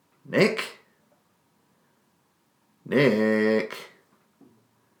Nick? Nick?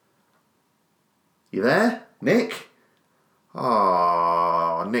 You there? Nick?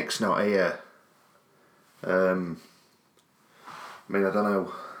 Oh, Nick's not here. I don't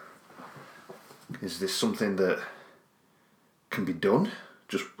know. Is this something that can be done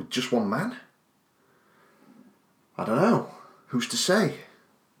with just one man? I don't know. Who's to say?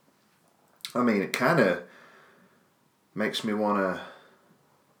 I mean, it kind of makes me want to...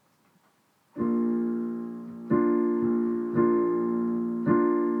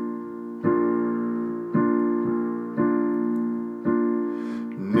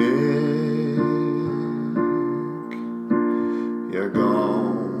 Nick, you're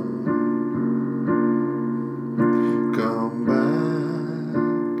gone. Come back.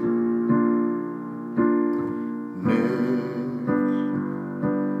 Nick,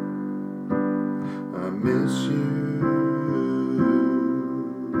 I miss you.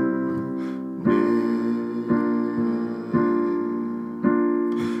 Nick,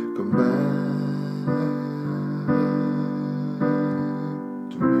 come back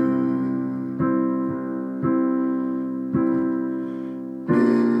to me.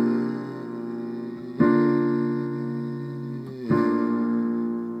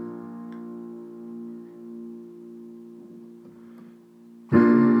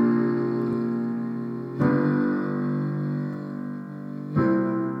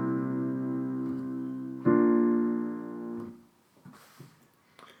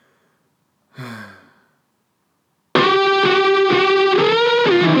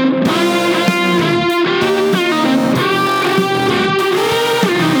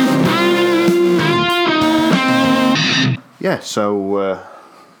 Yeah, so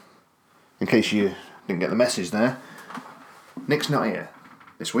in case you didn't get the message there, Nick's not here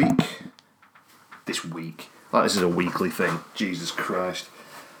this week. Like this is a weekly thing. Jesus Christ.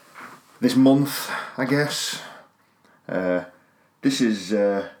 This month, I guess. This is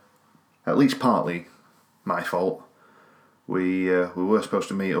at least partly my fault. We were supposed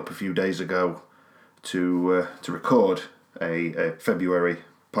to meet up a few days ago to record a February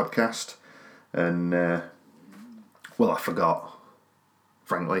podcast, and well, I forgot,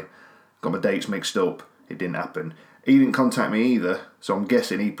 frankly. Got my dates mixed up. It didn't happen. He didn't contact me either, so I'm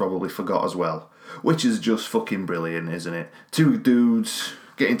guessing he probably forgot as well. Which is just fucking brilliant, isn't it? Two dudes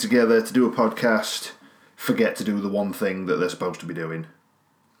getting together to do a podcast, forget to do the one thing that they're supposed to be doing.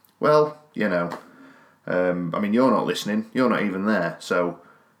 Well, you know. I mean, you're not listening. You're not even there, so...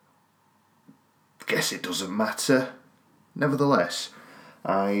 guess it doesn't matter. Nevertheless,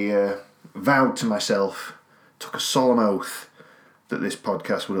 I vowed to myself... took a solemn oath that this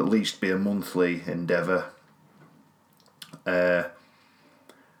podcast would at least be a monthly endeavour. And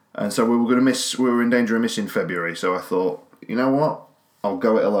so we were in danger of missing February, so I thought, you know what? I'll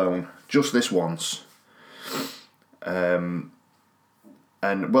go it alone. Just this once. And,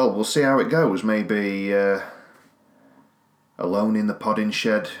 well, we'll see how it goes. Maybe alone in the podding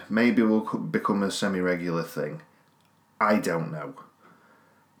shed. Maybe will become a semi-regular thing. I don't know.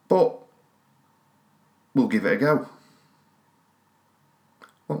 But... we'll give it a go,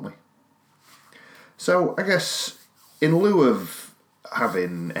 won't we? So, I guess, in lieu of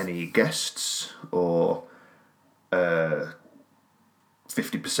having any guests, or 50%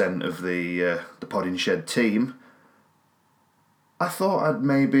 of the Podding Shed team, I thought I'd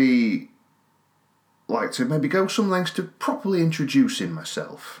maybe like to go some lengths to properly introducing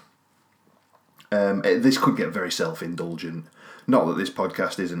myself. This could get very self-indulgent. Not that this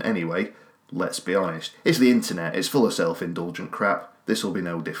podcast isn't anyway. Let's be honest. It's the internet. It's full of self-indulgent crap. This will be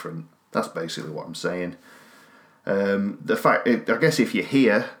no different. That's basically what I'm saying. I guess if you're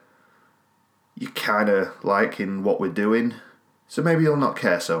here, you're kind of liking what we're doing, so maybe you'll not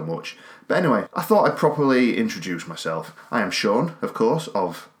care so much. But anyway, I thought I'd properly introduce myself. I am Sean, of course,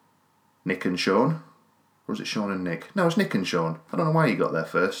 of Nick and Sean. Or is it Sean and Nick? No, it's Nick and Sean. I don't know why you got there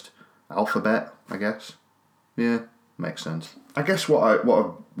first. Alphabet, I guess. Yeah, makes sense. I guess what I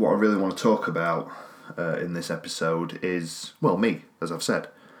really want to talk about in this episode is, well, me, as I've said.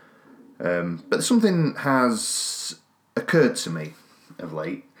 But something has occurred to me of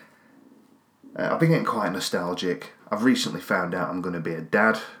late. I've been getting quite nostalgic. I've recently found out I'm going to be a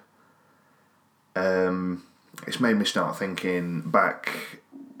dad. It's made me start thinking back.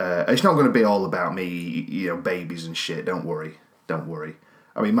 It's not going to be all about me, you know, babies and shit. Don't worry.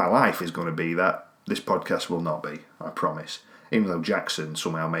 I mean, my life is going to be that. This podcast will not be, I promise. Even though Jackson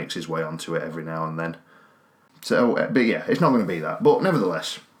somehow makes his way onto it every now and then. So, but yeah, it's not going to be that. But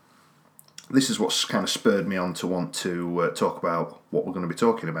nevertheless, this is what's kind of spurred me on to want to talk about what we're going to be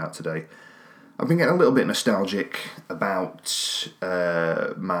talking about today. I've been getting a little bit nostalgic about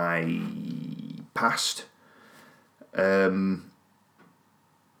my past. In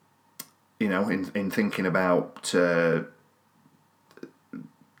thinking about the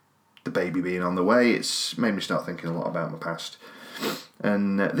baby being on the way, it's made me start thinking a lot about my past.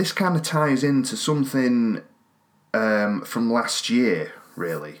 And this kind of ties into something from last year,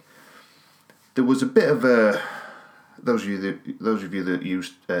 really. There was a bit of a... Those of you that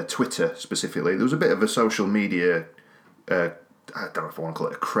use Twitter specifically, there was a bit of a social media... I don't know if I want to call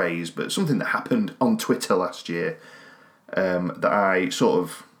it a craze, but something that happened on Twitter last year that I sort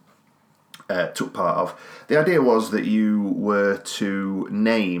of took part of. The idea was that you were to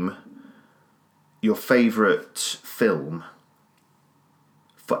name your favourite film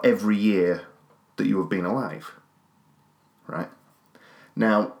for every year that you have been alive. Right?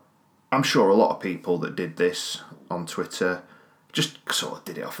 Now, I'm sure a lot of people that did this on Twitter just sort of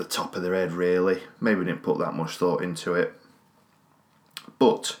did it off the top of their head, really. Maybe didn't put that much thought into it.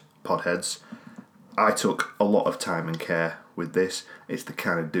 But, podheads, I took a lot of time and care with this. It's the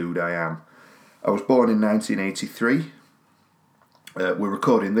kind of dude I am. I was born in 1983. We're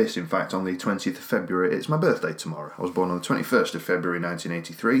recording this, in fact, on the 20th of February. It's my birthday tomorrow. I was born on the 21st of February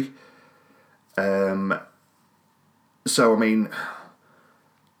 1983. So, I mean,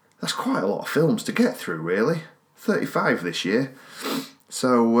 that's quite a lot of films to get through, really. 35 this year.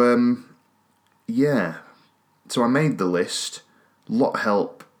 So, yeah. So I made the list. A lot of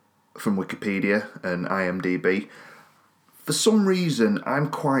help from Wikipedia and IMDb. For some reason, I'm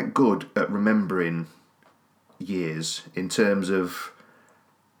quite good at remembering years in terms of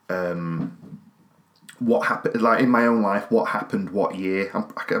what happened, like in my own life, what happened, what year.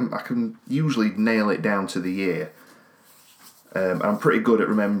 I can usually nail it down to the year. I'm pretty good at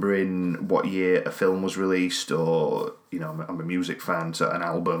remembering what year a film was released, or I'm a music fan, so an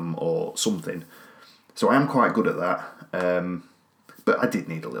album or something. So I am quite good at that. But I did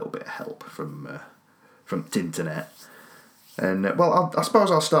need a little bit of help from the internet. And I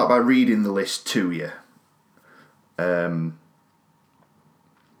suppose I'll start by reading the list to you. And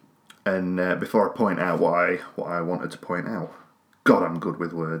before I point out what I wanted to point out. God, I'm good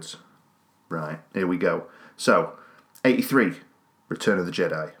with words. Right, here we go. So, 83, Return of the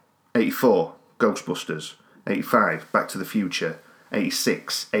Jedi. 84, Ghostbusters. 85, Back to the Future.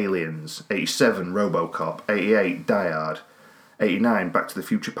 86, Aliens. 87, RoboCop. 88, Die Hard. 89, Back to the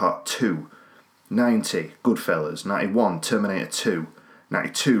Future Part 2. 90, Goodfellas. 91, Terminator 2.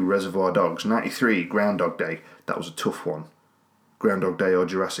 92, Reservoir Dogs. 93, Groundhog Day. That was a tough one. Groundhog Day or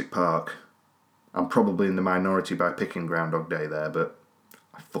Jurassic Park. I'm probably in the minority by picking Groundhog Day there, but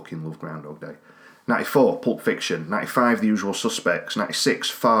I fucking love Groundhog Day. 94, Pulp Fiction. 95, The Usual Suspects. 96,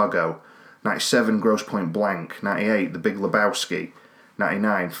 Fargo. 97, Grosse Pointe Blank. 98, The Big Lebowski.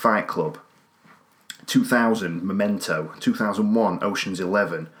 99, Fight Club. 2000, Memento. 2001, Ocean's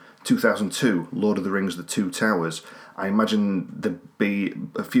 11. 2002, Lord of the Rings, The Two Towers. I imagine there'd be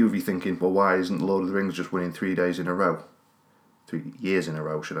a few of you thinking, well, why isn't Lord of the Rings just winning 3 days in a row? 3 years in a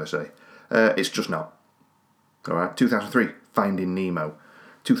row, should I say. It's just not. Alright, 2003, Finding Nemo.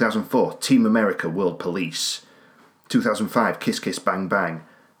 2004, Team America, World Police. 2005, Kiss Kiss Bang Bang.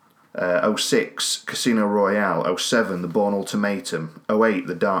 06, Casino Royale. 07, The Bourne Ultimatum. 08,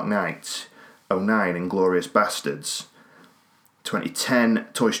 The Dark Knight. 09, Inglourious Bastards. 2010,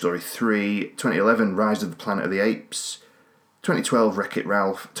 Toy Story 3. 2011, Rise of the Planet of the Apes. 2012, Wreck-It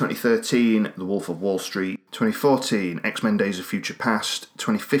Ralph. 2013, The Wolf of Wall Street. 2014, X-Men Days of Future Past.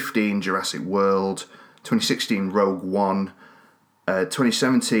 2015, Jurassic World. 2016, Rogue One.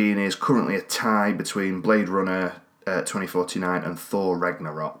 2017 is currently a tie between Blade Runner 2049 and Thor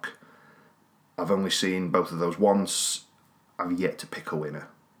Ragnarok. I've only seen both of those once. I've yet to pick a winner.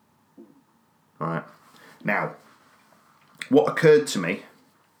 Alright. Now, what occurred to me,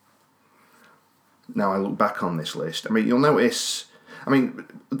 now I look back on this list, you'll notice,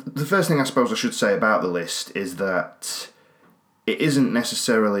 the first thing I suppose I should say about the list is that it isn't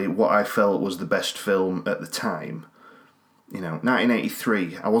necessarily what I felt was the best film at the time.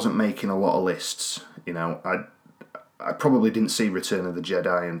 1983, I wasn't making a lot of lists. I probably didn't see Return of the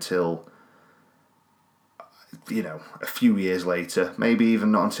Jedi until, a few years later. Maybe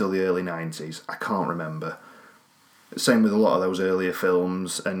even not until the early 90s. I can't remember. Same with a lot of those earlier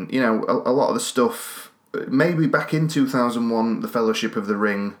films. And, a lot of the stuff, maybe back in 2001, The Fellowship of the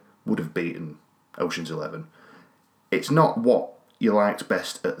Ring would have beaten Ocean's 11. It's not what you liked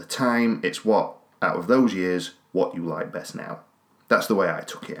best at the time. It's what, out of those years, what you like best now. That's the way I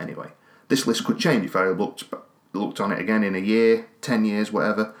took it anyway. This list could change if I looked on it again in a year, 10 years,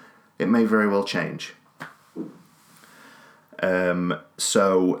 whatever. It may very well change.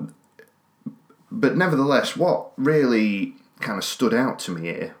 So But nevertheless, what really kind of stood out to me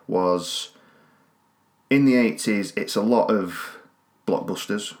here was in the 80s, it's a lot of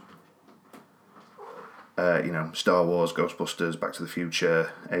blockbusters. Star Wars, Ghostbusters, Back to the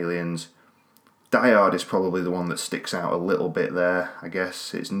Future, Aliens. Die Hard is probably the one that sticks out a little bit there, I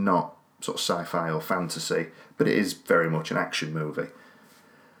guess. It's not sort of sci-fi or fantasy, but it is very much an action movie.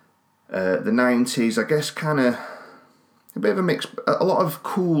 The 90s, I guess, kind of a bit of a mix. A lot of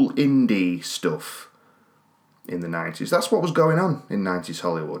cool indie stuff in the 90s. That's what was going on in 90s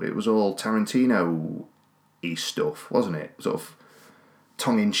Hollywood. It was all Tarantino-y stuff, wasn't it? Sort of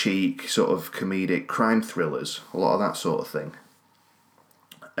tongue-in-cheek, sort of comedic crime thrillers. A lot of that sort of thing.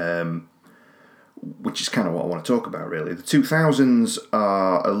 Which is kind of what I want to talk about, really. The 2000s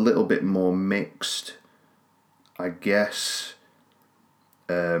are a little bit more mixed, I guess.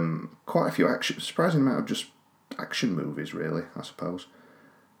 Quite a few surprising amount of just action movies, really, I suppose.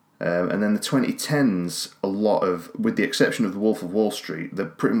 And then the 2010s, a lot of, with the exception of The Wolf of Wall Street, they're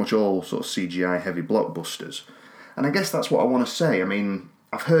pretty much all sort of CGI-heavy blockbusters. And I guess that's what I want to say. I mean,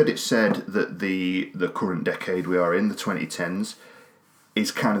 I've heard it said that the current decade we are in, the 2010s,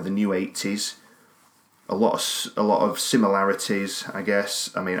 is kind of the new 80s. A lot of similarities, I guess.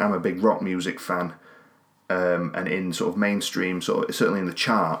 I mean, I'm a big rock music fan, and in sort of mainstream, certainly in the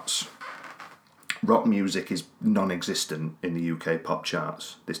charts, rock music is non-existent in the UK pop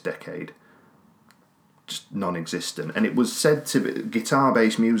charts this decade. Just non-existent. And it was said to be,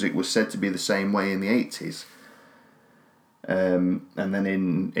 guitar-based music was said to be the same way in the 80s. And then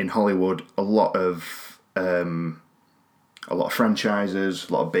in Hollywood, a lot of franchises,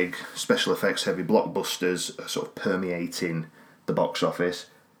 a lot of big special effects heavy blockbusters are sort of permeating the box office,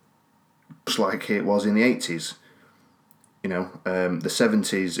 just like it was in the 80s. The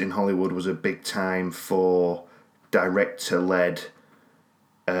 70s in Hollywood was a big time for director-led,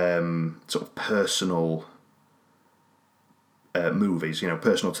 sort of personal movies,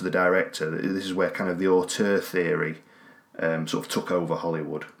 personal to the director. This is where kind of the auteur theory sort of took over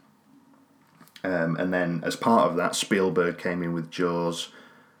Hollywood. And then as part of that, Spielberg came in with Jaws,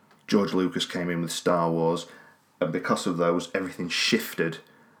 George Lucas came in with Star Wars, and because of those, everything shifted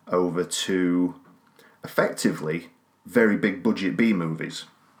over to, effectively, very big budget B movies.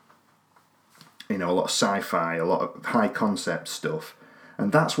 A lot of sci-fi, a lot of high concept stuff.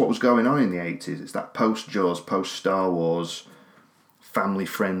 And that's what was going on in the 80s. It's that post-Jaws, post-Star Wars,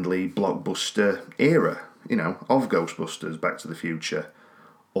 family-friendly blockbuster era, of Ghostbusters, Back to the Future,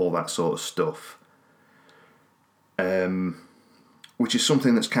 all that sort of stuff. Which is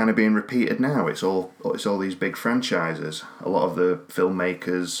something that's kind of being repeated now. It's all these big franchises. A lot of the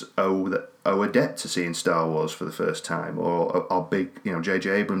filmmakers owe a debt to seeing Star Wars for the first time, or are big. J.J.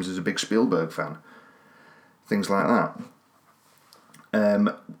 Abrams is a big Spielberg fan. Things like that.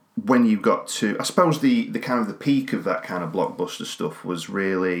 When you got to, I suppose the kind of the peak of that kind of blockbuster stuff was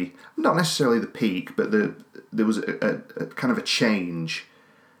really not necessarily the peak, but there was a kind of a change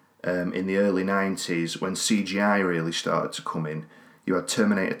in the early 90s when CGI really started to come in. You had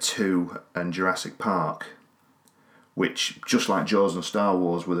Terminator 2 and Jurassic Park, which, just like Jaws and Star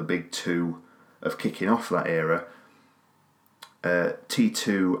Wars, were the big two of kicking off that era.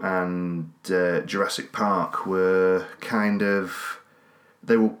 T2 and Jurassic Park were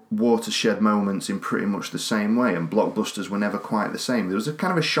they were watershed moments in pretty much the same way, and blockbusters were never quite the same. There was a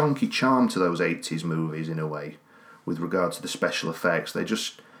kind of a shonky charm to those 80s movies in a way, with regard to the special effects. They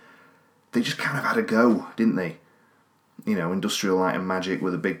just kind of had a go, didn't they? Industrial Light and Magic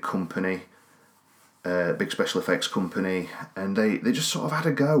were the big company, big special effects company, and they just sort of had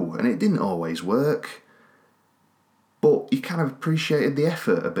a go, and it didn't always work. But you kind of appreciated the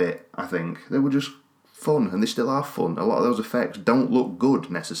effort a bit, I think. They were just fun, and they still are fun. A lot of those effects don't look good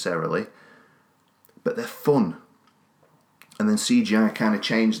necessarily, but they're fun. And then CGI kind of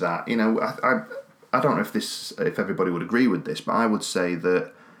changed that. I don't know if everybody would agree with this, but I would say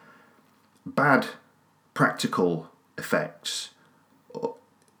that bad practical effects, or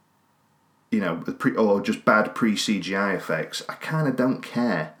just bad pre-CGI effects, I kind of don't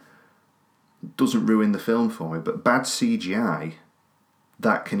care. It doesn't ruin the film for me, but bad CGI,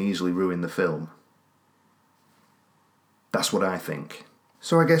 that can easily ruin the film. That's what I think.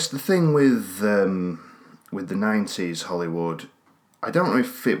 So I guess the thing with the 90s Hollywood, I don't know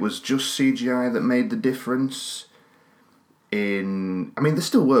if it was just CGI that made the difference there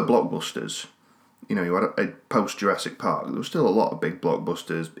still were blockbusters. You had a post-Jurassic Park. There was still a lot of big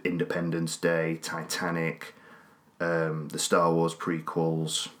blockbusters. Independence Day, Titanic, the Star Wars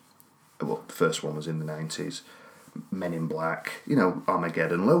prequels. Well, the first one was in the 90s. Men in Black,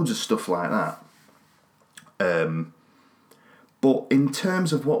 Armageddon, loads of stuff like that. But in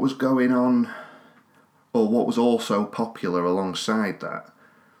terms of what was going on or what was also popular alongside that,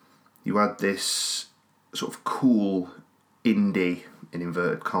 you had this sort of cool indie, in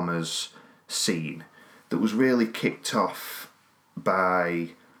inverted commas, scene that was really kicked off by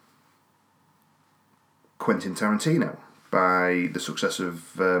Quentin Tarantino, by the success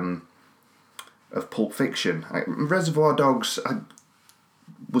of Pulp Fiction. Reservoir Dogs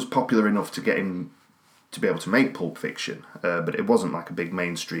was popular enough to get him to be able to make Pulp Fiction, but it wasn't like a big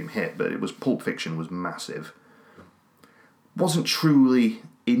mainstream hit. But Pulp Fiction was massive. Wasn't truly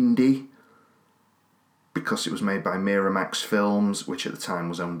indie because it was made by Miramax Films, which at the time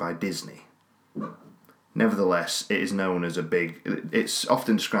was owned by Disney. Nevertheless, it is known as it's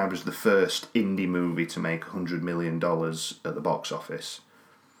often described as the first indie movie to make $100 million at the box office.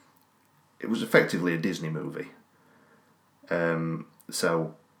 It was effectively a Disney movie.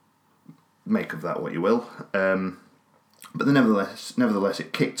 So make of that what you will. But nevertheless,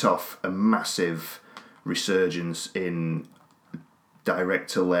 it kicked off a massive resurgence in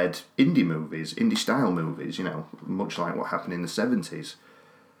director-led indie movies, indie-style movies, much like what happened in the 70s.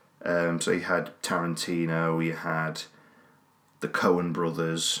 So you had Tarantino, you had the Coen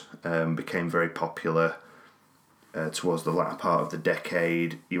brothers, became very popular towards the latter part of the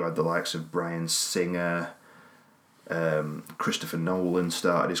decade. You had the likes of Bryan Singer, Christopher Nolan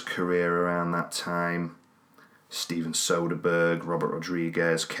started his career around that time, Steven Soderbergh, Robert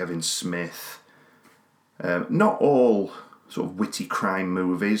Rodriguez, Kevin Smith. Not all sort of witty crime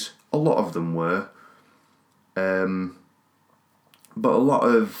movies, a lot of them were, but a lot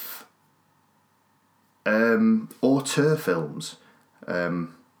of auteur films.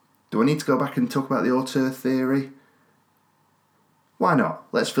 Do I need to go back and talk about the auteur theory? Why not?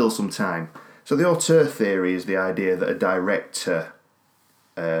 Let's fill some time. So the auteur theory is the idea that a director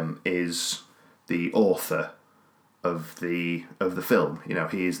is the author of the film.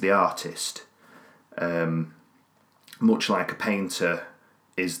 He is the artist. Much like a painter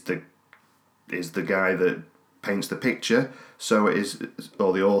is the guy that paints the picture, so it is,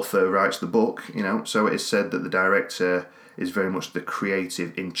 or the author writes the book. So it is said that the director is very much the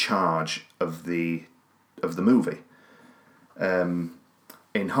creative in charge of the movie.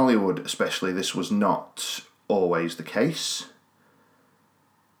 In Hollywood, especially, this was not always the case.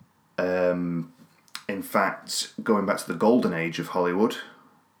 In fact, going back to the golden age of Hollywood,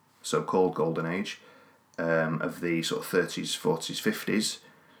 so-called golden age, of the sort of 30s, 40s, 50s,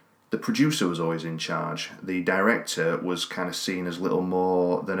 the producer was always in charge. The director was kind of seen as little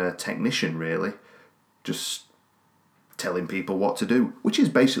more than a technician, really, just telling people what to do, which is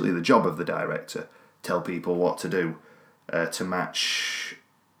basically the job of the director, tell people what to do, to match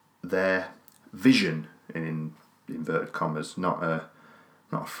their vision, in inverted commas, not a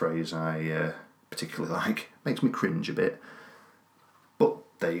phrase I particularly like. Makes me cringe a bit. But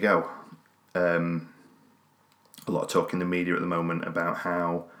there you go. A lot of talk in the media at the moment about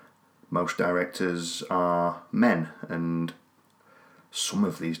how most directors are men, and some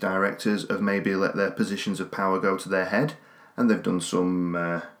of these directors have maybe let their positions of power go to their head, and they've done some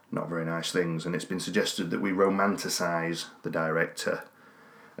not very nice things, and it's been suggested that we romanticise the director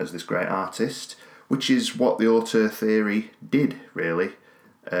as this great artist, which is what the auteur theory did, really.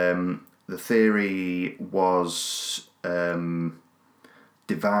 The theory was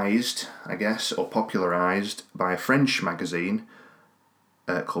devised, I guess, or popularised by a French magazine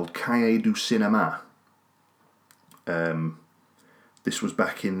called Cahiers du Cinéma. This was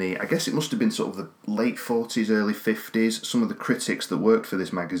back in I guess it must have been sort of the late 40s, early 50s. Some of the critics that worked for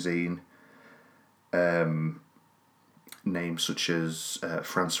this magazine, names such as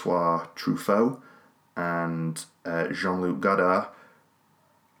Francois Truffaut and Jean-Luc Godard,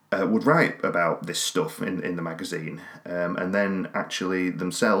 would write about this stuff in the magazine, and then actually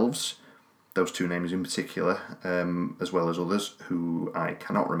themselves, those two names in particular, as well as others who I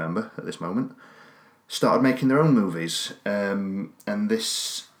cannot remember at this moment, started making their own movies, and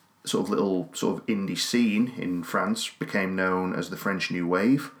this sort of little sort of indie scene in France became known as the French New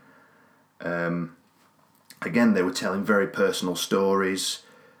Wave. Again, they were telling very personal stories.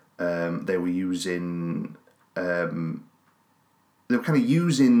 They were using they were kind of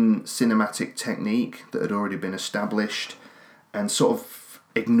using cinematic technique that had already been established and sort of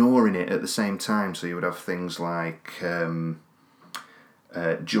ignoring it at the same time. So you would have things like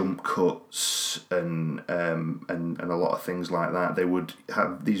jump cuts and a lot of things like that. They would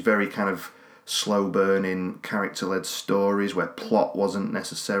have these very kind of slow-burning, character-led stories where plot wasn't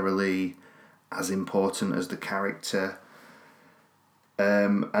necessarily as important as the character.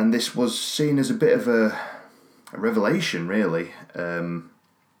 And this was seen as a bit of a revelation, really, and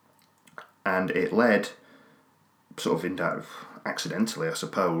it led, sort of accidentally, I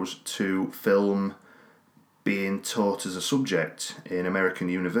suppose, to film being taught as a subject in American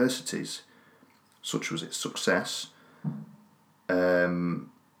universities. Such was its success. And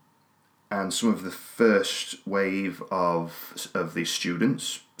some of the first wave of these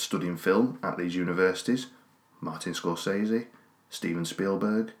students studying film at these universities, Martin Scorsese, Steven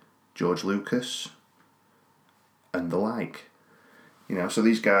Spielberg, George Lucas, and the like. So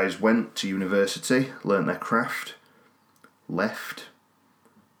these guys went to university, learnt their craft, left.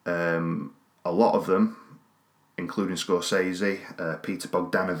 A lot of them, including Scorsese, Peter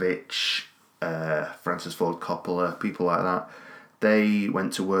Bogdanovich, Francis Ford Coppola, people like that, they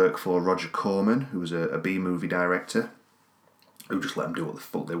went to work for Roger Corman, who was a B-movie director, who just let them do what the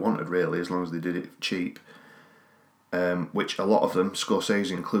fuck they wanted, really, as long as they did it cheap. Which a lot of them,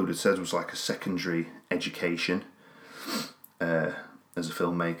 Scorsese included, said was like a secondary education as a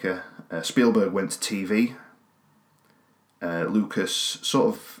filmmaker. Spielberg went to TV. Lucas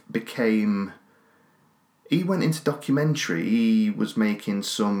sort of became... He went into documentary. He was making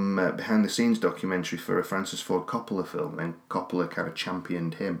some behind-the-scenes documentary for a Francis Ford Coppola film, and Coppola kind of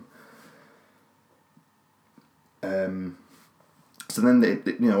championed him. So then,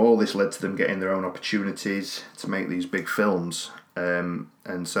 all this led to them getting their own opportunities to make these big films. And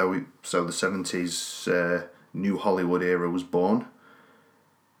so the 70s New Hollywood era was born.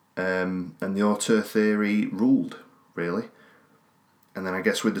 And the auteur theory ruled, really. And then I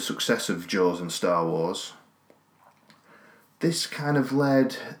guess with the success of Jaws and Star Wars, this kind of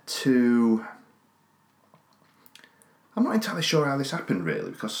led to... I'm not entirely sure how this happened, really,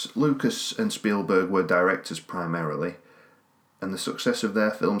 because Lucas and Spielberg were directors primarily, and the success of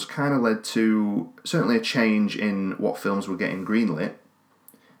their films kind of led to certainly a change in what films were getting greenlit.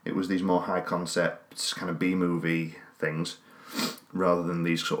 It was these more high concepts, kind of B-movie things, rather than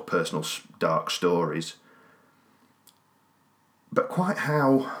these sort of personal dark stories. But quite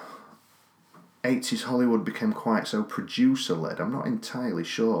how 80s Hollywood became quite so producer-led, I'm not entirely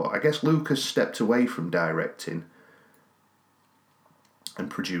sure. I guess Lucas stepped away from directing and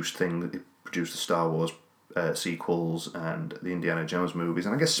produced the Star Wars sequels and the Indiana Jones movies,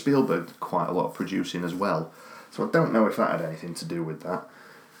 and I guess Spielberg did quite a lot of producing as well. So I don't know if that had anything to do with that.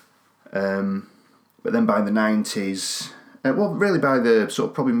 But then by the 90s... really by the sort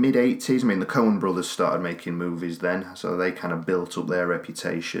of probably mid-80s, the Coen brothers started making movies then, so they kind of built up their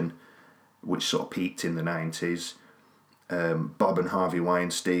reputation, which sort of peaked in the 90s. Bob and Harvey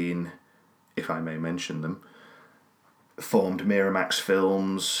Weinstein, if I may mention them, formed Miramax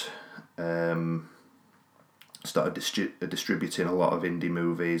Films, started distributing a lot of indie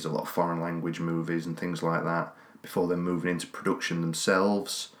movies, a lot of foreign language movies and things like that, before then moving into production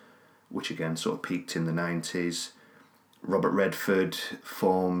themselves, which again sort of peaked in the 90s. Robert Redford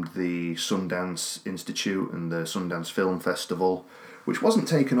formed the Sundance Institute and the Sundance Film Festival, which wasn't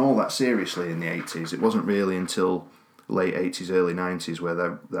taken all that seriously in the 80s. It wasn't really until late 80s, early 90s where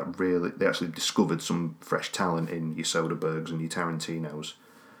they actually discovered some fresh talent in your Soderberghs and your Tarantinos.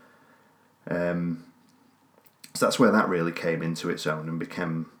 So that's where that really came into its own and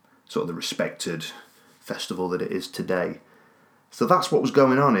became sort of the respected festival that it is today. So that's what was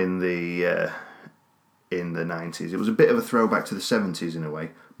going on in the 90s. It was a bit of a throwback to the 70s in a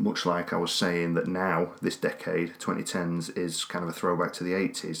way, much like I was saying that now, this decade, 2010s, is kind of a throwback to the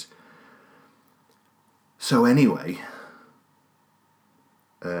 80s. So anyway,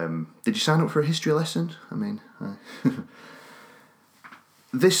 did you sign up for a history lesson?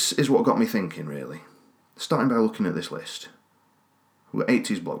 This is what got me thinking, really. Starting by looking at this list. We've got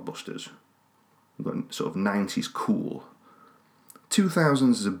 80s blockbusters. We've got sort of 90s cool. 2000s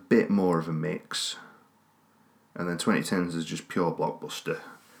is a bit more of a mix. And then 2010s is just pure blockbuster.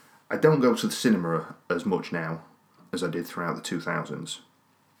 I don't go to the cinema as much now as I did throughout the 2000s.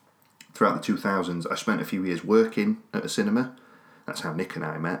 Throughout the 2000s, I spent a few years working at a cinema. That's how Nick and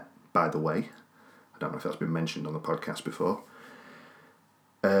I met, by the way. I don't know if that's been mentioned on the podcast before.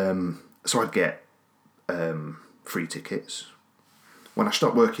 So I'd get free tickets. When I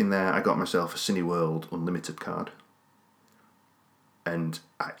stopped working there, I got myself a Cineworld Unlimited card. And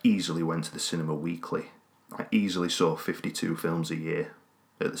I easily went to the cinema weekly. I easily saw 52 films a year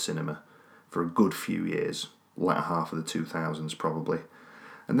at the cinema for a good few years, latter half of the 2000s probably.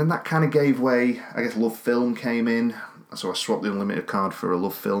 And then that kind of gave way. I guess Love Film came in, so I swapped the Unlimited card for a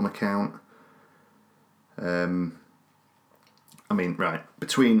Love Film account.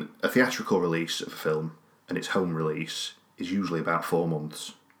 Between a theatrical release of a film and its home release is usually about 4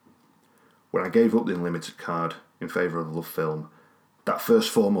 months. When I gave up the Unlimited card in favour of Love Film, that first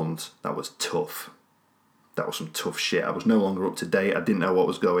 4 months, that was tough. That was some tough shit. I was no longer up to date. I didn't know what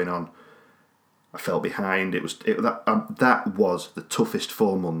was going on. I felt behind. That was the toughest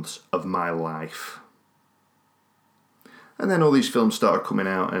 4 months of my life. And then all these films started coming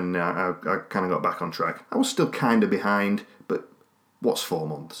out, and I kind of got back on track. I was still kind of behind, but what's 4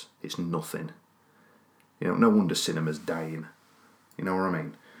 months? It's nothing. No wonder cinema's dying. You know what I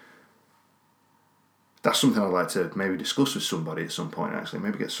mean? That's something I'd like to maybe discuss with somebody at some point, actually.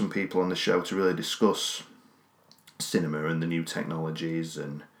 Maybe get some people on the show to really discuss cinema and the new technologies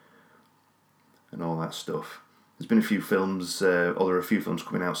and all that stuff. There's been a few films, there are a few films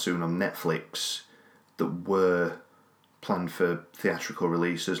coming out soon on Netflix that were planned for theatrical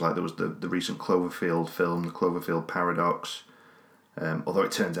releases, like there was the recent Cloverfield film, The Cloverfield Paradox. Although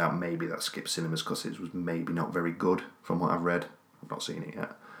it turns out maybe that skipped cinemas because it was maybe not very good from what I've read. I've not seen it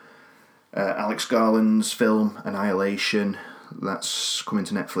yet. Alex Garland's film, Annihilation, that's coming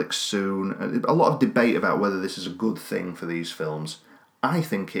to Netflix soon. A lot of debate about whether this is a good thing for these films. I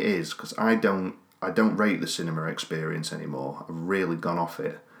think it is, because I don't rate the cinema experience anymore. I've really gone off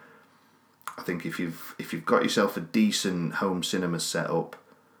it. I think if you've got yourself a decent home cinema set up,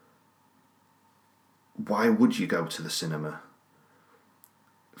 why would you go to the cinema?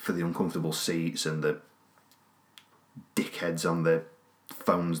 For the uncomfortable seats and the dickheads on their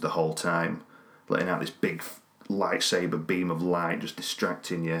phones the whole time, letting out this big lightsaber beam of light just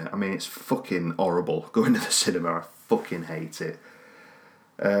distracting you. I mean, it's fucking horrible going to the cinema. I fucking hate it.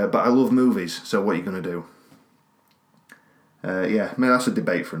 But I love movies, so what are you going to do? Yeah, maybe that's a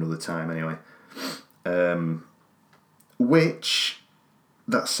debate for another time anyway. That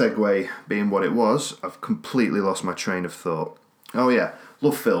segue being what it was, I've completely lost my train of thought. Oh yeah,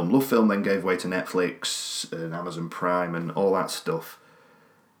 Love Film. Love Film then gave way to Netflix and Amazon Prime and all that stuff.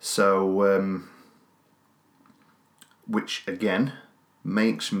 So, which again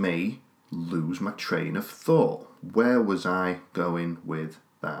makes me lose my train of thought. Where was I going with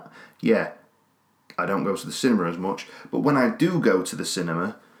that? Yeah, I don't go to the cinema as much, but when I do go to the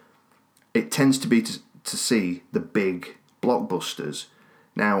cinema, it tends to be to see the big blockbusters.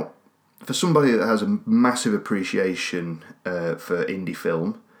 Now, for somebody that has a massive appreciation for indie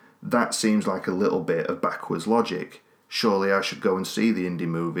film, that seems like a little bit of backwards logic. Surely I should go and see the indie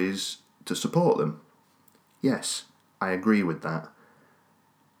movies to support them. Yes, I agree with that.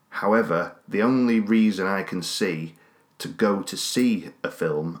 However, the only reason I can see to go to see a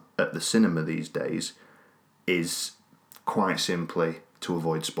film at the cinema these days is quite simply to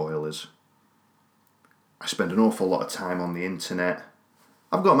avoid spoilers. I spend an awful lot of time on the internet.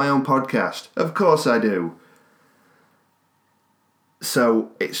 I've got my own podcast. Of course I do.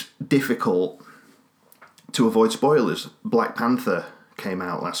 So it's difficult to avoid spoilers. Black Panther came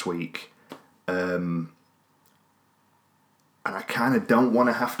out last week. And I kind of don't want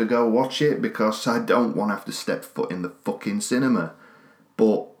to have to go watch it because I don't want to have to step foot in the fucking cinema.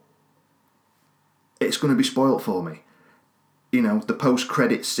 But it's going to be spoilt for me. The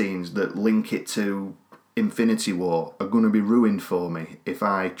post-credit scenes that link it to Infinity War are going to be ruined for me if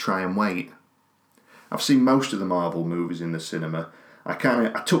I try and wait. I've seen most of the Marvel movies in the cinema. I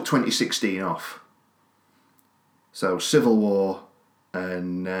took 2016 off. So Civil War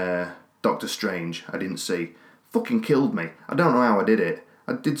and Doctor Strange I didn't see. Fucking killed me. I don't know how I did it.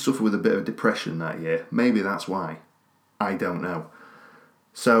 I did suffer with a bit of depression that year. Maybe that's why. I don't know.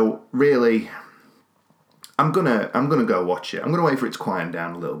 So really, I'm gonna go watch it. I'm gonna wait for it to quieten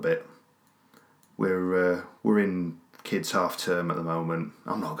down a little bit. We're in kids' half term at the moment.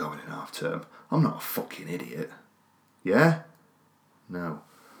 I'm not going in half term. I'm not a fucking idiot. Yeah? No.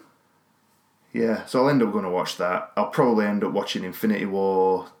 Yeah, so I'll end up going to watch that. I'll probably end up watching Infinity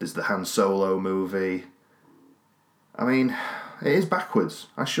War. There's the Han Solo movie. I mean, it is backwards.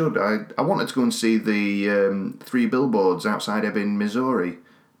 I should. I wanted to go and see the 3 Billboards Outside Ebbing, Missouri.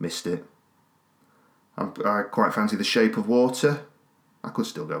 Missed it. I quite fancy The Shape of Water. I could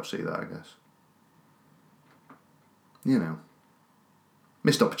still go see that, I guess.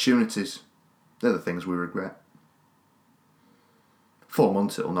 Missed opportunities. They're the things we regret. 4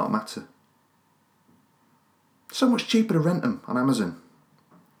 months, it'll not matter. So much cheaper to rent them on Amazon.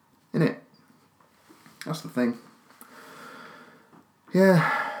 Innit? That's the thing.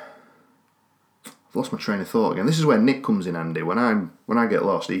 Yeah. I've lost my train of thought again. This is where Nick comes in handy. When I get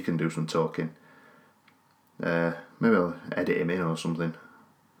lost, he can do some talking. Maybe I'll edit him in or something.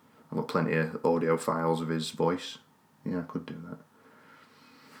 I've got plenty of audio files of his voice. Yeah, I could do that.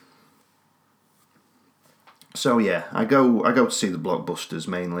 So yeah, I go to see the blockbusters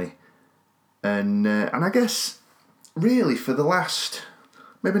mainly, and I guess really for the last,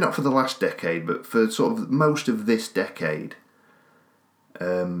 maybe not for the last decade, but for sort of most of this decade,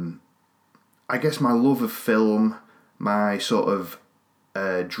 I guess my love of film, my sort of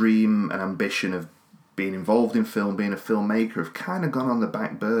dream and ambition of being involved in film, being a filmmaker, have kind of gone on the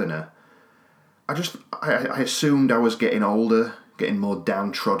back burner. I assumed I was getting older, getting more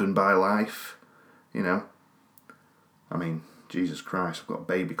downtrodden by life, you know. I mean, Jesus Christ, I've got a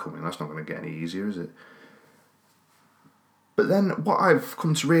baby coming, that's not going to get any easier, is it? But then what I've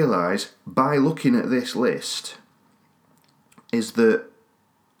come to realise by looking at this list is that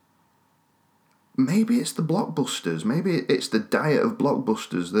maybe it's the blockbusters, maybe it's the diet of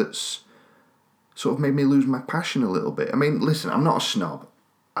blockbusters that's sort of made me lose my passion a little bit. I mean, listen, I'm not a snob.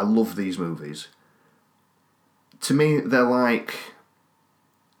 I love these movies. To me, they're like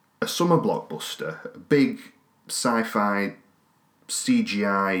a summer blockbuster, a big sci-fi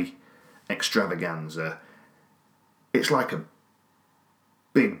CGI extravaganza. It's like a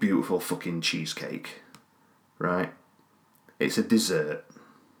big, beautiful fucking cheesecake, right? It's a dessert.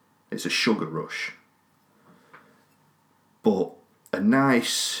 It's a sugar rush. But a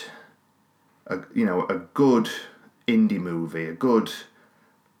nice, a good indie movie, a good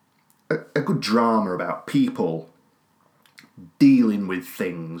drama about people dealing with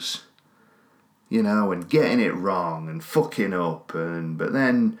things, and getting it wrong and fucking up, but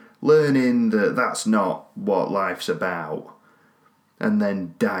then learning that that's not what life's about, and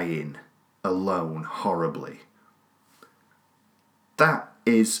then dying alone horribly. That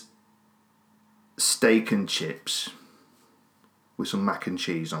is steak and chips with some mac and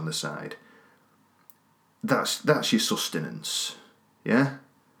cheese on the side. That's your sustenance, yeah?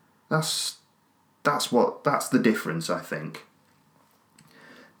 That's the difference, I think.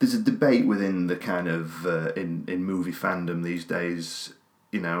 There's a debate within the kind of in movie fandom these days.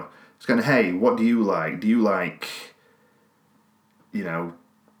 It's kind of, hey, what do you like? Do you like,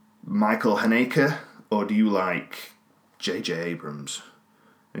 Michael Haneke, or do you like J.J. Abrams?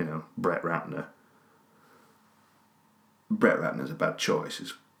 Brett Ratner. Brett Ratner's a bad choice.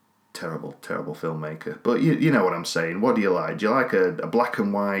 He's a terrible, terrible filmmaker. But you know what I'm saying. What do you like? Do you like a black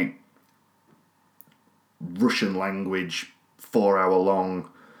and white Russian language 4-hour long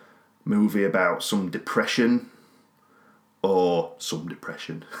movie about some depression, or some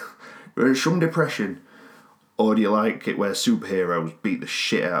depression, or do you like it where superheroes beat the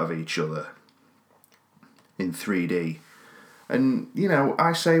shit out of each other in 3D? And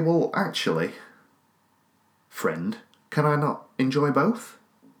I say, well, actually, friend, can I not enjoy both?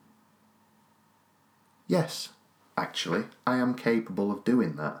 Yes, actually, I am capable of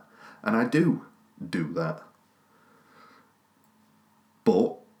doing that, and I do that.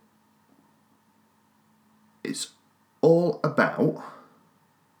 But it's all about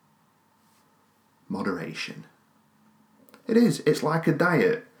moderation. It is. It's like a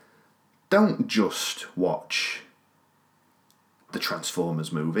diet. Don't just watch the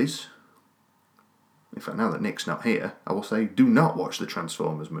Transformers movies. In fact, now that Nick's not here, I will say do not watch the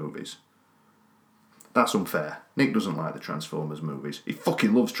Transformers movies. That's unfair. Nick doesn't like the Transformers movies. He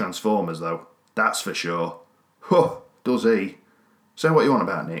fucking loves Transformers, though. That's for sure. Huh, does he? Say what you want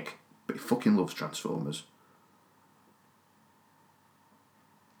about Nick, but he fucking loves Transformers.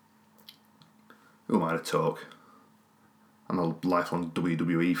 Who am I to talk? I'm a lifelong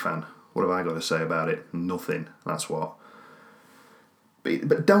WWE fan. What have I got to say about it? Nothing. That's what.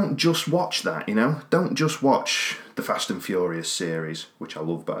 But don't just watch that, Don't just watch the Fast and Furious series, which I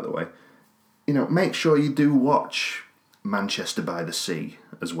love, by the way. Make sure you do watch Manchester by the Sea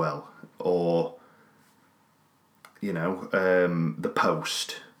as well. Or, The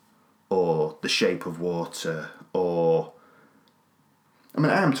Post. Or The Shape of Water. Or...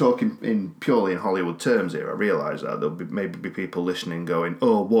 I am talking purely in Hollywood terms here. I realise that there'll maybe be people listening going,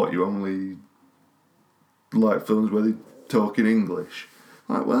 oh, what, you only like films where they talk in English?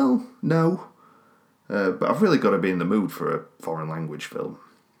 Like, well, no. But I've really got to be in the mood for a foreign language film.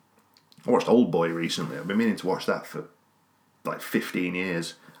 I watched Old Boy recently. I've been meaning to watch that for like 15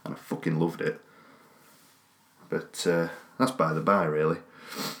 years, and I fucking loved it. But that's by the by, really.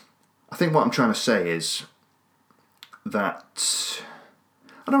 I think what I'm trying to say is that...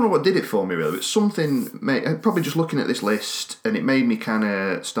 I don't know what did it for me, really. It's something... Probably just looking at this list, and it made me kind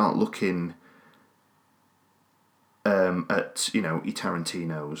of start looking at, your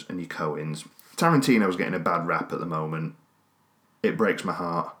Tarantinos and your Coens. Tarantino's getting a bad rap at the moment. It breaks my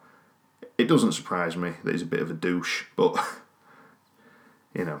heart. It doesn't surprise me that he's a bit of a douche, but,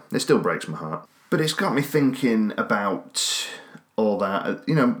 it still breaks my heart. But it's got me thinking about all that,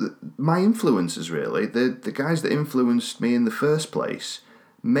 my influences, really. The guys that influenced me in the first place.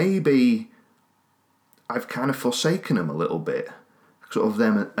 Maybe I've kind of forsaken them a little bit, sort of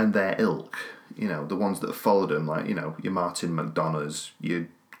them and their ilk, the ones that have followed them, like, your Martin McDonagh's, your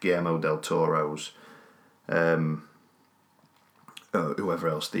Guillermo del Toro's, whoever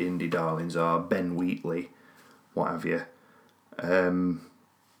else the indie darlings are, Ben Wheatley, what have you.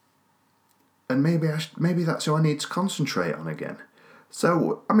 and maybe that's who I need to concentrate on again.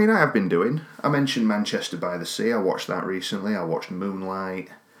 So, I mean, I have been doing. I mentioned Manchester by the Sea. I watched that recently. I watched Moonlight.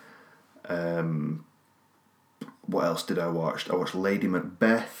 What else did I watch? I watched Lady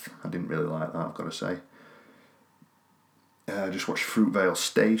Macbeth. I didn't really like that, I've got to say. I just watched Fruitvale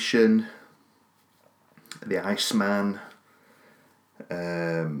Station. The Iceman.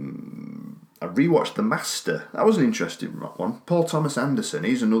 I rewatched The Master. That was an interesting one. Paul Thomas Anderson,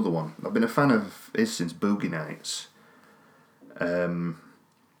 he's another one. I've been a fan of his since Boogie Nights. Didn't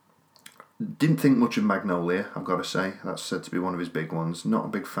think much of Magnolia, I've got to say. That's said to be one of his big ones. Not a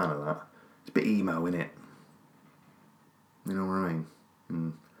big fan of that. It's a bit emo, innit? You know what I mean?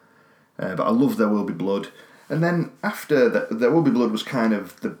 But I love There Will Be Blood. And then after that, There Will Be Blood was kind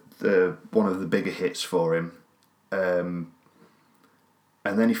of the one of the bigger hits for him. And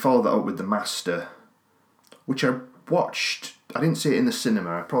then he followed that up with The Master, which I watched. I didn't see it in the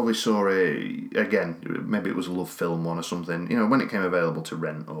cinema. I probably saw it, again, maybe it was a Love Film one or something, you know, when it came available to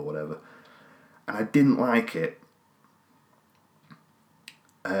rent or whatever. And I didn't like it.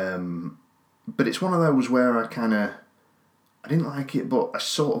 But it's one of those where I didn't like it, but I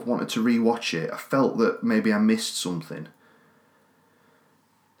sort of wanted to rewatch it. I felt that maybe I missed something.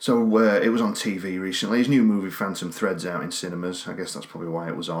 So it was on TV recently. His new movie Phantom Thread's out in cinemas. I guess that's probably why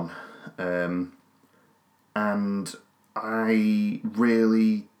it was on. And I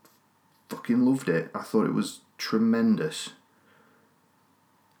really fucking loved it. I thought it was tremendous.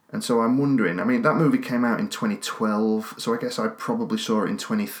 And so I'm wondering, I mean, that movie came out in 2012, so I guess I probably saw it in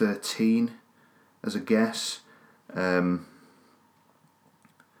 2013 as a guess. I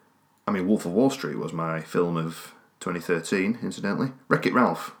mean, Wolf of Wall Street was my film of 2013, incidentally. Wreck-It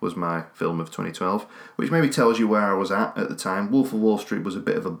Ralph was my film of 2012, which maybe tells you where I was at the time. Wolf of Wall Street was a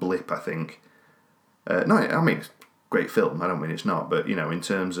bit of a blip, I think. No, I mean, it's a great film, I don't mean it's not, but, you know, in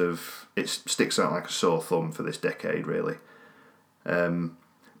terms of, it sticks out like a sore thumb for this decade, really.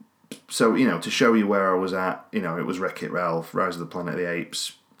 So, you know, to show you where I was at, you know, it was Wreck-It Ralph, Rise of the Planet of the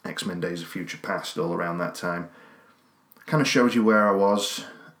Apes, X-Men Days of Future Past, all around that time. Kind of shows you where I was,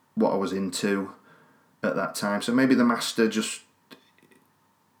 what I was into at that time. So maybe The Master just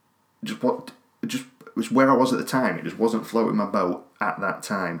was where I was at the time. It just wasn't floating my boat at that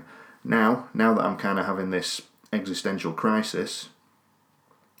time. Now that I'm kind of having this existential crisis,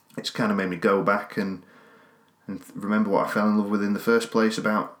 it's kind of made me go back and remember what I fell in love with in the first place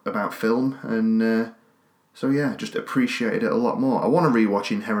about film, and so yeah, just appreciated it a lot more. I want to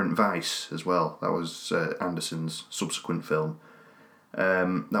rewatch Inherent Vice as well. That was Anderson's subsequent film.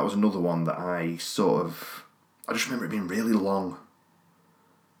 That was another one that I just remember it being really long,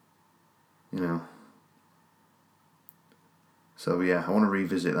 you know. So yeah, I want to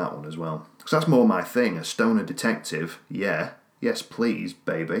revisit that one as well, because that's more my thing. A stoner detective, yeah, yes please,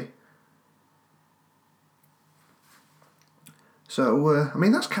 baby. So, I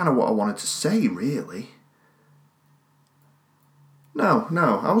mean, that's kind of what I wanted to say, really. No,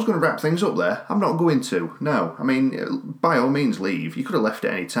 I was going to wrap things up there. I'm not going to. No, I mean, by all means leave. You could have left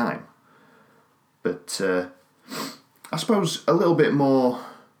at any time. But I suppose a little bit more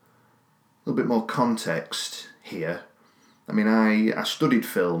context here. I mean, I studied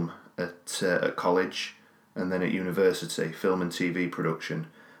film at college and then at university, film and TV production.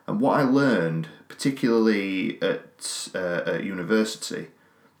 And what I learned, particularly at university,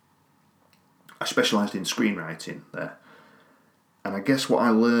 I specialised in screenwriting there. And I guess what I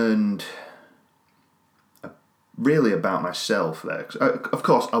learned really about myself there, of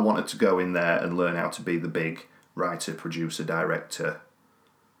course I wanted to go in there and learn how to be the big writer, producer, director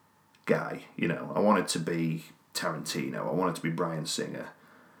guy, you know. I wanted to be Tarantino, I wanted to be Bryan Singer.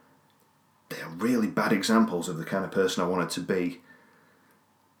 They are really bad examples of the kind of person I wanted to be.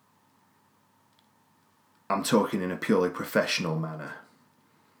 I'm talking in a purely professional manner.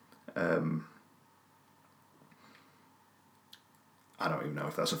 I don't even know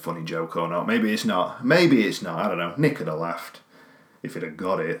if that's a funny joke or not. Maybe it's not. I don't know. Nick would have laughed if he'd have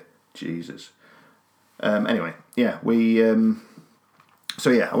got it. Jesus. Anyway, yeah, so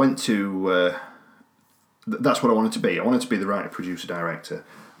yeah, I went to... that's what I wanted to be. I wanted to be the writer, producer, director.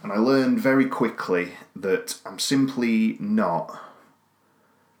 And I learned very quickly that I'm simply not...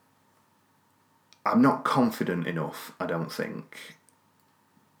 I'm not confident enough, I don't think.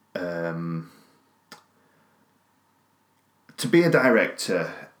 To be a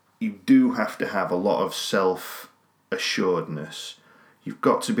director, you do have to have a lot of self-assuredness. You've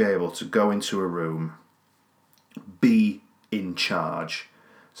got to be able to go into a room, be in charge,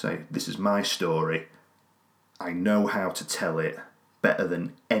 say, this is my story, I know how to tell it better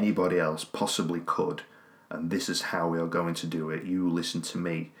than anybody else possibly could, and this is how we are going to do it, you listen to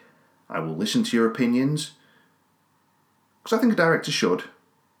me. I will listen to your opinions, because I think a director should.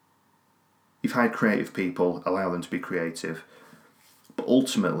 You've hired creative people, allow them to be creative. But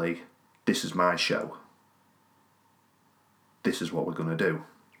ultimately, this is my show. This is what we're going to do.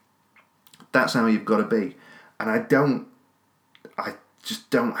 That's how you've got to be. And I just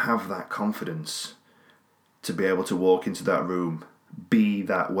don't have that confidence to be able to walk into that room, be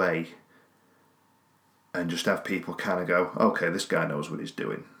that way, and just have people kind of go, okay, this guy knows what he's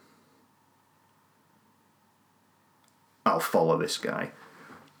doing. I'll follow this guy.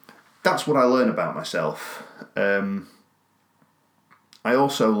 That's what I learn about myself. I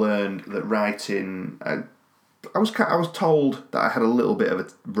also learned that writing, I was told that I had a little bit of a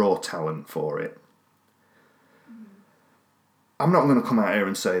raw talent for it. I'm not going to come out here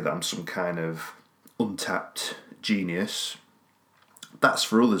and say that I'm some kind of untapped genius. That's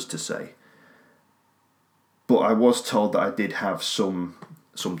for others to say. But I was told that I did have some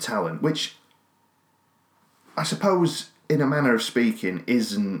talent, which I suppose, in a manner of speaking,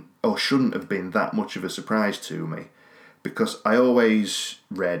 isn't or shouldn't have been that much of a surprise to me, because I always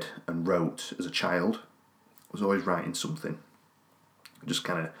read and wrote as a child. I was always writing something.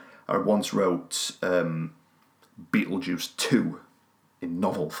 I once wrote Beetlejuice 2 in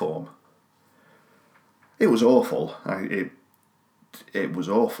novel form. It was awful. It was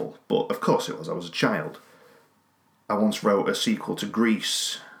awful, but of course it was. I was a child. I once wrote a sequel to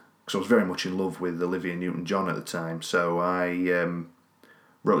Grease, because I was very much in love with Olivia Newton-John at the time, so I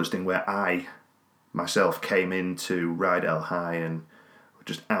wrote this thing where I, myself, came into Rydell High and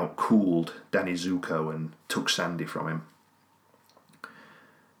just out-cooled Danny Zuko and took Sandy from him.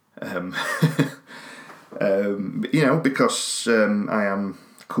 Because I am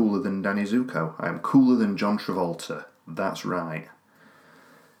cooler than Danny Zuko. I am cooler than John Travolta. That's right.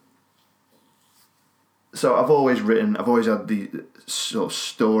 So I've always had the sort of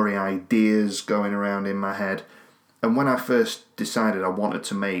story ideas going around in my head. And when I first decided I wanted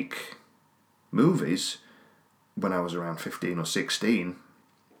to make movies, when I was around 15 or 16,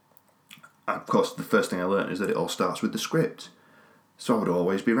 of course the first thing I learned is that it all starts with the script. So I would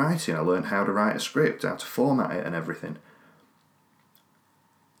always be writing. I learned how to write a script, how to format it and everything.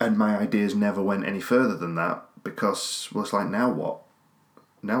 And my ideas never went any further than that, because, well, it's like, now what?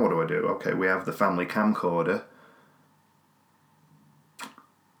 Now what do I do? Okay, we have the family camcorder.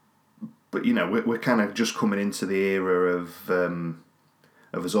 But, we're kind of just coming into the era of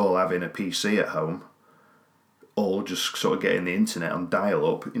us all having a PC at home, all just sort of getting the internet on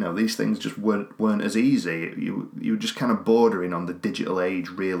dial-up. These things just weren't as easy. You were just kind of bordering on the digital age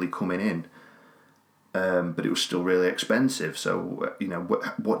really coming in. But it was still really expensive. So,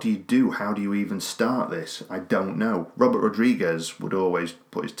 what do you do? How do you even start this? I don't know. Robert Rodriguez would always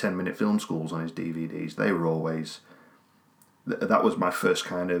put his 10-minute film schools on his DVDs. They were always... That was my first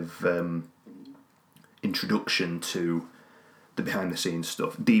kind of introduction to the behind-the-scenes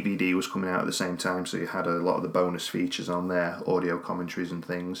stuff. DVD was coming out at the same time, so you had a lot of the bonus features on there, audio commentaries and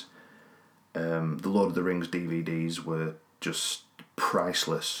things. The Lord of the Rings DVDs were just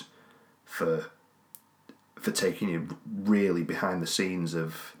priceless for taking you really behind the scenes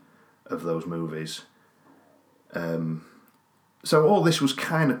of those movies. So all this was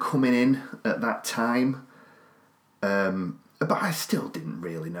kind of coming in at that time, but I still didn't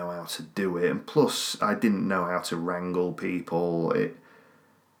really know how to do it, and plus I didn't know how to wrangle people.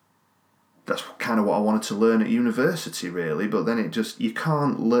 That's kind of what I wanted to learn at university, really, but then you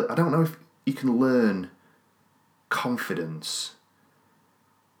can't learn. I don't know if you can learn confidence.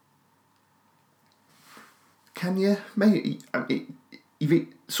 Can you? Maybe.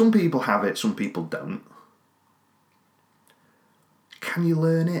 Some people have it, some people don't. Can you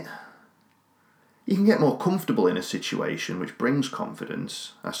learn it? You can get more comfortable in a situation, which brings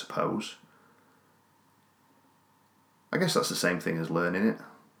confidence, I suppose. I guess that's the same thing as learning it.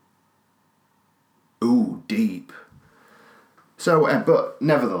 Ooh, deep. So, but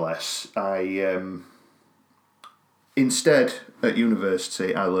nevertheless, instead, at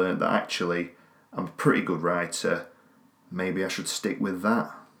university, I learned that actually I'm a pretty good writer. Maybe I should stick with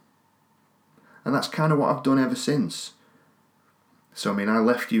that. And that's kind of what I've done ever since. So, I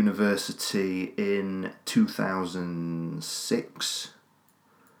left university in 2006.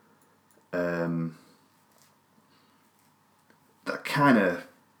 That kind of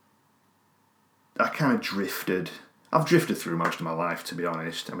drifted. I've drifted through most of my life, to be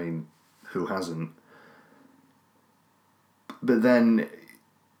honest. Who hasn't? But then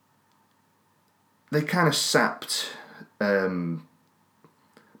they kind of sapped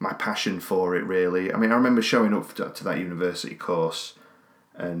my passion for it, really. I remember showing up to that university course,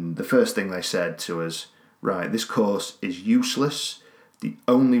 and the first thing they said to us, right, this course is useless. the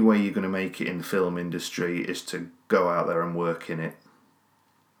only way you're going to make it in the film industry is to go out there and work in it.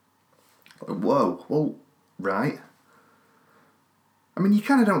 Whoa, well, right. I mean, you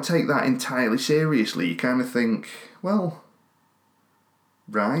kind of don't take that entirely seriously. You kind of think, well,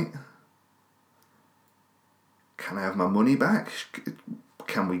 right. Can I have my money back?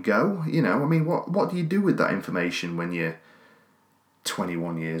 Can we go? You know, I mean, what do you do with that information when you're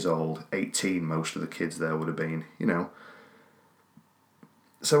 21 years old? 18, most of the kids there would have been, you know.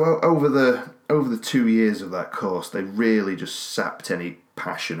 So over the 2 years of that course, they really just sapped any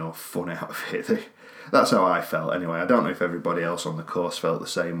passion or fun out of it. That's how I felt anyway. I don't know if everybody else on the course felt the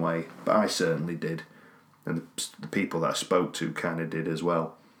same way, but I certainly did. And the people that I spoke to kind of did as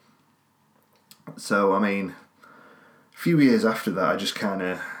well. So, I mean, a few years after that, I just kind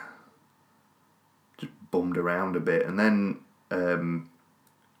of just bummed around a bit. And then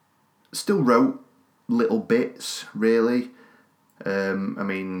still wrote little bits, really. I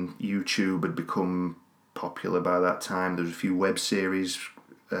mean, YouTube had become popular by that time. There was a few web series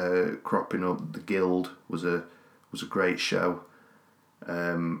cropping up. The Guild was a great show,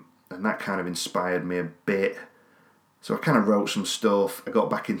 and that kind of inspired me a bit. So I kind of wrote some stuff. I got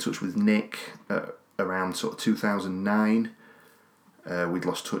back in touch with Nick around sort of 2009. We'd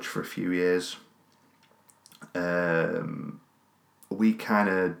lost touch for a few years. We kind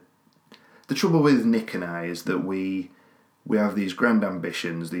of... The trouble with Nick and I is that we have these grand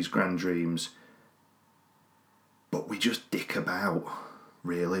ambitions, these grand dreams, but we just dick about,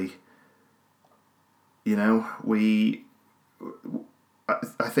 really. You know,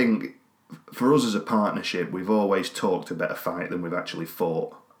 I think for us as a partnership, we've always talked a better fight than we've actually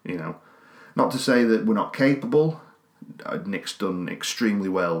fought, you know. Not to say that we're not capable. Nick's done extremely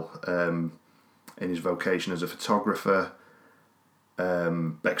well in his vocation as a photographer.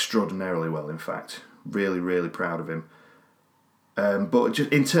 Extraordinarily well, in fact. Really, really proud of him. But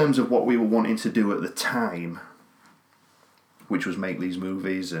just in terms of what we were wanting to do at the time, which was make these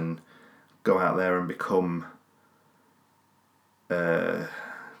movies and go out there and become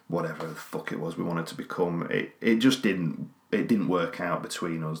whatever the fuck it was we wanted to become, it just didn't work out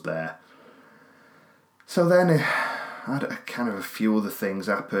between us there. So then I had kind of a few other things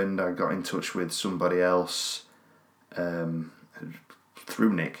happened. I got in touch with somebody else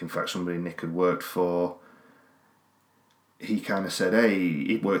through Nick. In fact, somebody Nick had worked for. He kind of said, hey,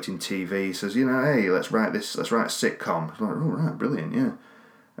 he'd worked in TV. He says, you know, hey, let's write a sitcom. I was like, oh, right, brilliant, yeah.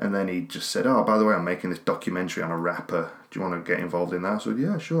 And then he just said, oh, by the way, I'm making this documentary on a rapper. Do you want to get involved in that? I said,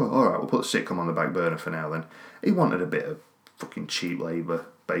 yeah, sure. All right, we'll put the sitcom on the back burner for now then. He wanted a bit of fucking cheap labour,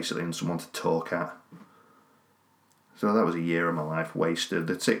 basically, and someone to talk at. So that was a year of my life wasted.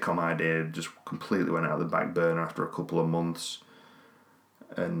 The sitcom idea just completely went out of the back burner after a couple of months.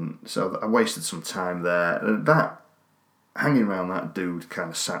 And so I wasted some time there. That, hanging around that dude kind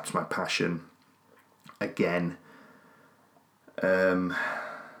of sapped my passion again. I've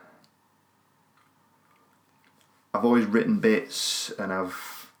always written bits, and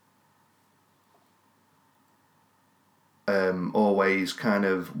I've always kind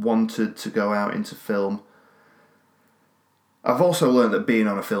of wanted to go out into film. I've also learned that being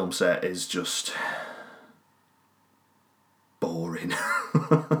on a film set is just boring.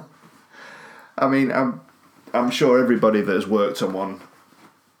 I mean, I'm sure everybody that has worked on one,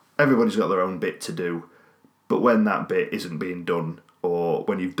 everybody's got their own bit to do, but when that bit isn't being done, or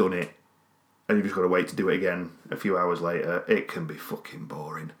when you've done it and you've just got to wait to do it again a few hours later, it can be fucking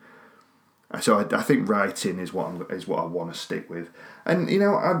boring. So I think writing is what I want to stick with. And, you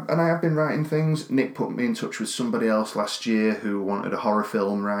know, I have been writing things. Nick put me in touch with somebody else last year who wanted a horror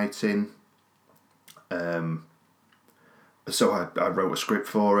film writing. So I wrote a script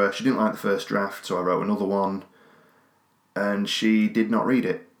for her. She didn't like the first draft, so I wrote another one. And she did not read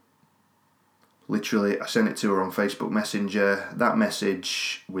it. Literally, I sent it to her on Facebook Messenger. That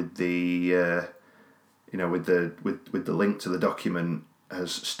message with the, with the link to the document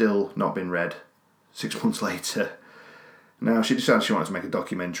has still not been read 6 months later. Now, she decided she wanted to make a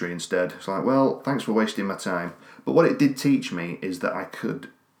documentary instead. It's like, well, thanks for wasting my time. But what it did teach me is that I could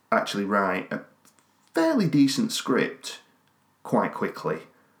actually write a fairly decent script quite quickly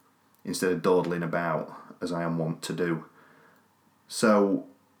instead of dawdling about as I am wont to do. So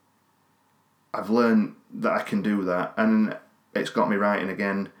I've learned that I can do that, and it's got me writing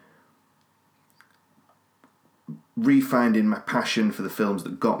again. Refinding my passion for the films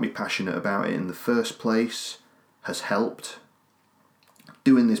that got me passionate about it in the first place has helped.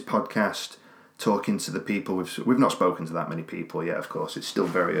 Doing this podcast, talking to the people, we've not spoken to that many people yet, of course. It's still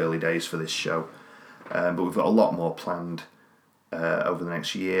very early days for this show, but we've got a lot more planned over the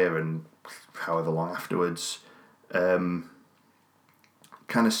next year and however long afterwards.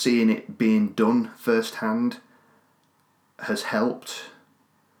 kind of seeing it being done firsthand has helped.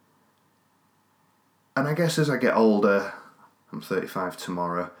 And I guess as I get older, I'm 35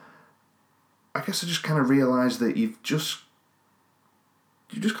 tomorrow, I guess I just kind of realise that you've just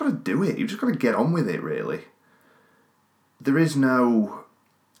got to do it. You've just got to get on with it, really. There is no...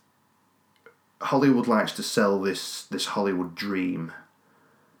 Hollywood likes to sell this Hollywood dream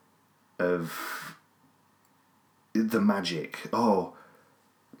of the magic. Oh,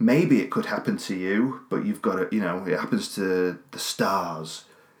 maybe it could happen to you, but you've got to, it happens to the stars.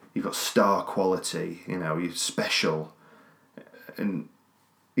 You've got star quality, you're special. And,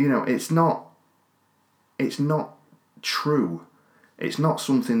 it's not true. It's not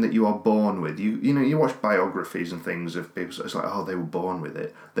something that you are born with. You watch biographies and things of people, so it's like, oh, they were born with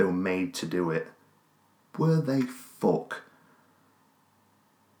it. They were made to do it. Were they fuck?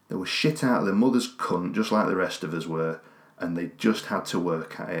 They were shit out of their mother's cunt, just like the rest of us were, and they just had to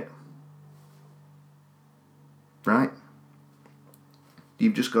work at it. Right?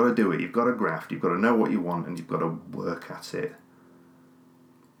 You've just got to do it. You've got to graft. You've got to know what you want, and you've got to work at it.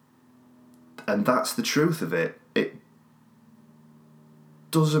 And that's the truth of it. It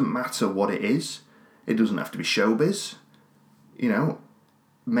doesn't matter what it is. It doesn't have to be showbiz.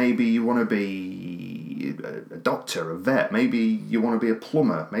 Maybe you want to be a doctor, a vet. Maybe you want to be a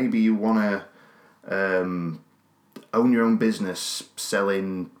plumber. Maybe you want to own your own business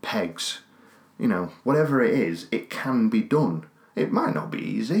selling pegs. Whatever it is, it can be done. It might not be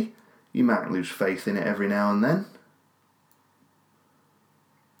easy. You might lose faith in it every now and then.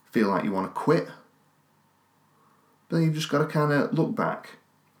 Feel like you want to quit. But then you've just got to kind of look back.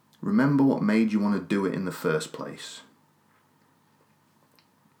 Remember what made you want to do it in the first place.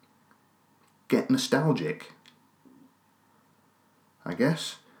 Get nostalgic, I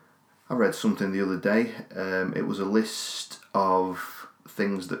guess. I read something the other day. It was a list of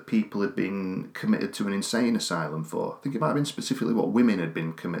things that people had been committed to an insane asylum for. I think it might have been specifically what women had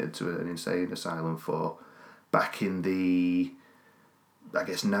been committed to an insane asylum for back in the,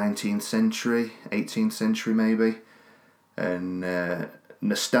 19th century, 18th century maybe. And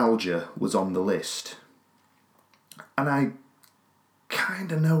nostalgia was on the list. And I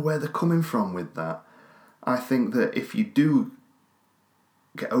kind of know where they're coming from with that. I think that if you do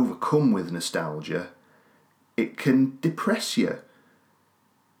get overcome with nostalgia, it can depress you.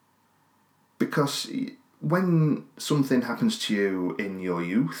 Because when something happens to you in your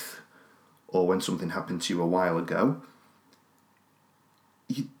youth, or when something happened to you a while ago,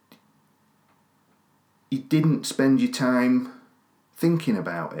 you didn't spend your time thinking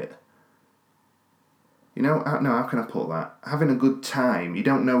about it. How can I put that? Having a good time, you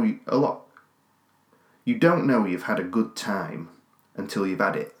don't know you've had a good time until you've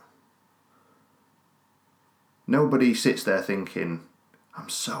had it. Nobody sits there thinking, I'm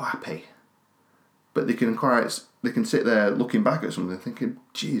so happy. But they can sit there looking back at something thinking,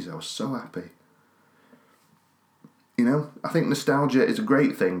 geez, I was so happy. I think nostalgia is a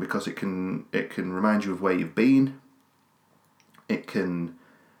great thing because it can remind you of where you've been. It can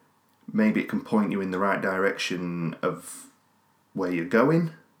point you in the right direction of where you're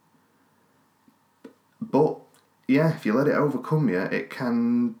going. But yeah, if you let it overcome you, it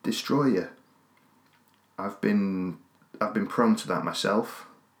can destroy you. I've been prone to that myself.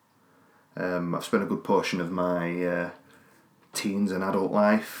 I've spent a good portion of my teens and adult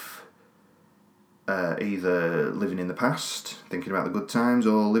life either living in the past, thinking about the good times,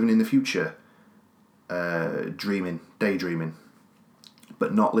 or living in the future, daydreaming,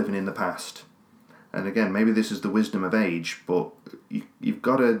 but not living in the past. And again, maybe this is the wisdom of age, but you've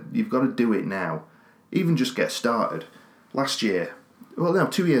got to do it now. Even just get started. 2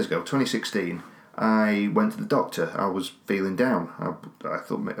 years ago, 2016, I went to the doctor. I was feeling down. I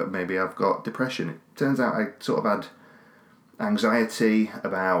thought maybe I've got depression. It turns out I sort of had anxiety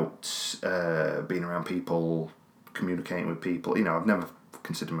about being around people, communicating with people. I've never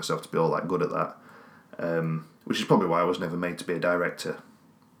considered myself to be all that good at that, which is probably why I was never made to be a director,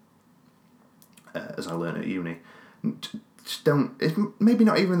 as I learned at uni. It's maybe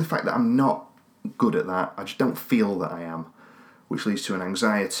not even the fact that I'm not good at that, I just don't feel that I am, which leads to an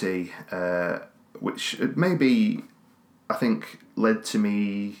anxiety, which maybe I think led to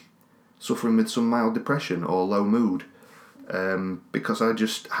me suffering with some mild depression or low mood, because I'd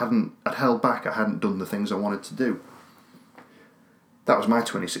held back, I hadn't done the things I wanted to do. That was my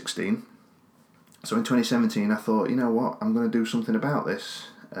 2016. So in 2017 I thought, you know what, I'm going to do something about this.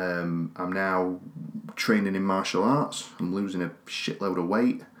 I'm now training in martial arts. I'm losing a shitload of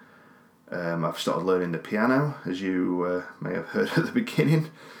weight. I've started learning the piano, as you may have heard at the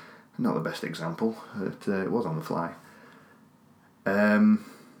beginning. Not the best example, but it was on the fly. We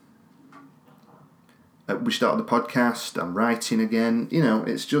started the podcast. I'm writing again. You know,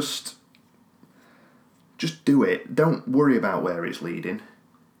 it's just do it. Don't worry about where it's leading.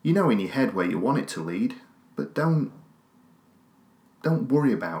 You know in your head where you want it to lead, but don't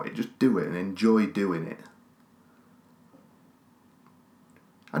worry about it. Just do it and enjoy doing it.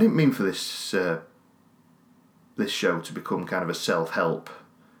 I didn't mean for this show to become kind of a self-help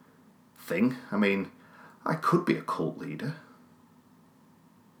thing. I mean, I could be a cult leader.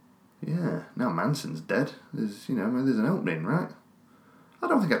 Yeah, now Manson's dead. There's an opening, right? I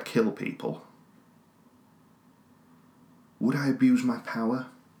don't think I'd kill people. Would I abuse my power?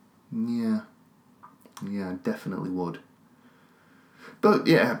 Yeah, I definitely would. But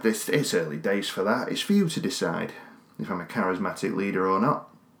yeah, it's early days for that. It's for you to decide if I'm a charismatic leader or not.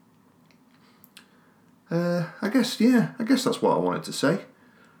 I guess that's what I wanted to say.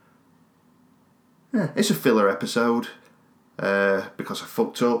 Yeah, it's a filler episode because I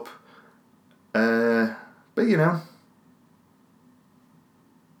fucked up. But you know,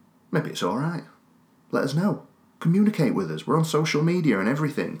 maybe it's alright. Let us know. Communicate with us. We're on social media and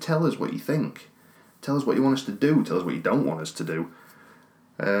everything. Tell us what you think. Tell us what you want us to do. Tell us what you don't want us to do.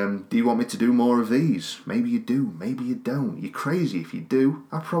 Do you want me to do more of these? Maybe you do. Maybe you don't. You're crazy if you do.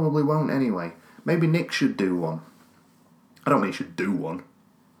 I probably won't anyway. Maybe Nick should do one. I don't mean he should do one.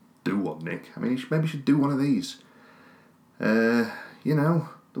 Do one, Nick. I mean, maybe he should do one of these. You know,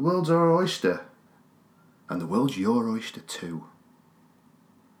 the world's our oyster. And the world's your oyster too.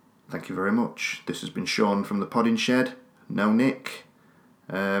 Thank you very much. This has been Sean from the Podding Shed. No Nick.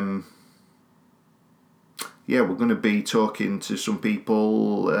 Yeah, we're going to be talking to some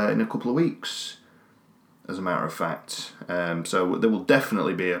people in a couple of weeks, as a matter of fact. So there will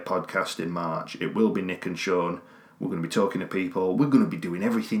definitely be a podcast in March. It will be Nick and Sean. We're going to be talking to people. We're going to be doing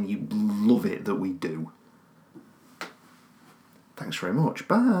everything you love it that we do. Thanks very much.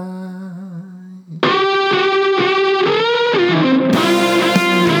 Bye.